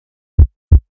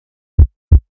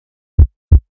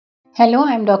Hello,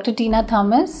 I'm Dr. Teena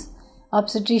Thomas,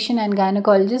 obstetrician and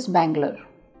gynecologist, Bangalore.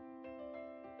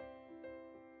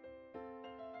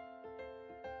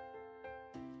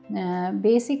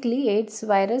 Basically, AIDS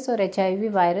virus or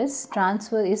HIV virus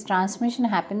transmission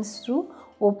happens through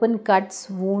open cuts,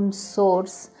 wounds,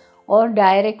 sores, or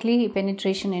directly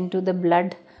penetration into the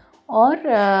blood, or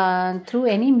through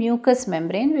any mucous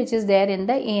membrane which is there in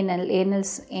the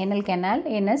anal canal,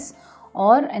 anus,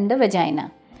 or in the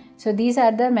vagina. So these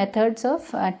are the methods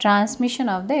of transmission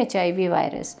of the HIV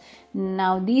virus.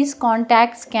 Now these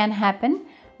contacts can happen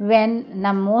when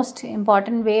the most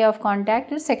important way of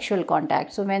contact is sexual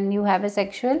contact. So when you have a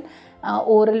sexual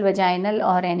oral, vaginal,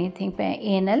 or anything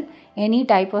anal, any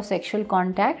type of sexual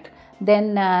contact,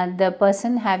 then the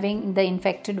person having the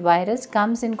infected virus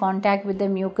comes in contact with the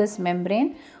mucous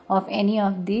membrane of any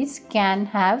of these, can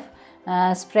have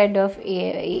spread of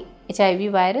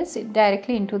HIV virus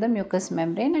directly into the mucous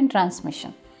membrane and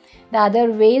transmission. The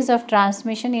other ways of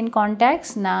transmission in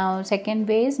contacts, now second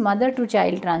way is mother to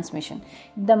child transmission.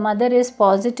 If the mother is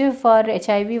positive for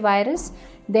HIV virus,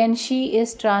 then she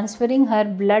is transferring her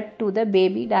blood to the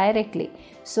baby directly.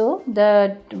 So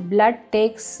the blood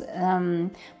takes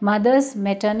mother's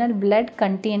maternal blood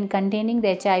containing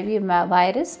the HIV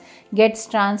virus gets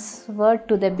transferred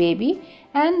to the baby,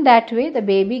 and that way the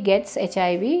baby gets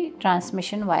HIV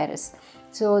transmission virus.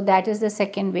 So that is the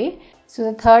second way. So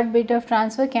the third bit of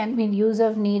transfer can be use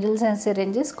of needles and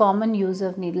syringes. Common use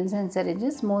of needles and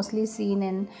syringes, mostly seen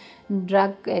in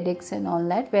drug addicts and all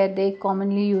that, where they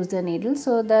commonly use the needle.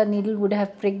 So the needle would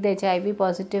have pricked the HIV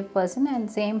positive person, and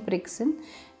same pricks in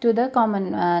to the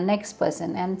common next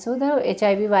person, and so the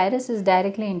HIV virus is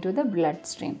directly into the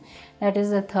bloodstream. That is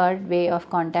the third way of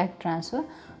contact transfer.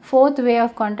 Fourth way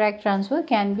of contact transfer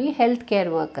can be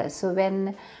healthcare workers. So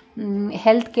when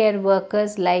healthcare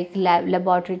workers like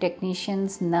laboratory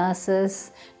technicians,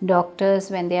 nurses, doctors,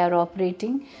 when they are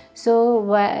operating,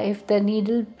 so if the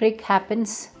needle prick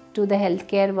happens to the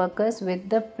healthcare workers with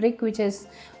the prick which is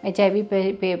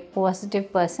HIV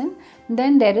positive person,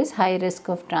 then there is high risk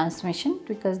of transmission,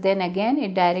 because then again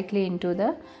it directly into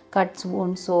the cuts,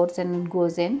 wounds, sores, and it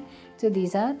goes in. So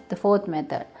these are the fourth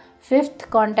method. Fifth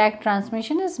contact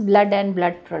transmission is blood and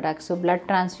blood products. So blood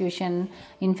transfusion,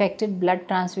 infected blood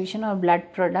transfusion, or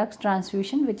blood products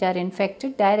transfusion which are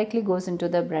infected directly goes into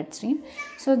the bloodstream.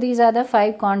 So these are the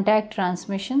 5 contact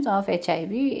transmissions of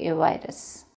HIV virus.